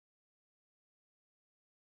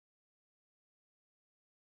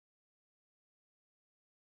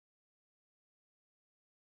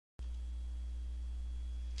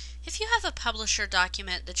If you have a publisher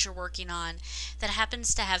document that you're working on that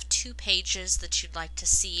happens to have two pages that you'd like to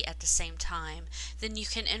see at the same time, then you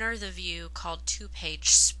can enter the view called two-page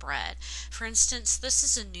spread. For instance, this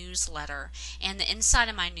is a newsletter, and the inside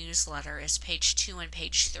of my newsletter is page 2 and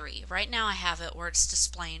page 3. Right now I have it where it's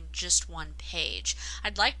displaying just one page.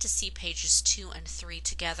 I'd like to see pages 2 and 3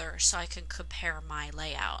 together so I can compare my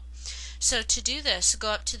layout. So to do this,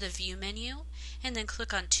 go up to the View menu and then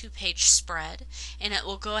click on Two-Page Spread, and it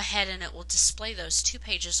will go ahead and it will display those two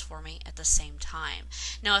pages for me at the same time.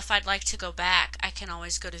 Now if I'd like to go back, I can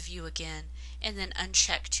always go to View again and then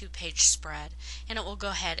uncheck Two-Page Spread, and it will go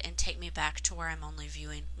ahead and take me back to where I'm only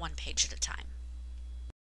viewing one page at a time.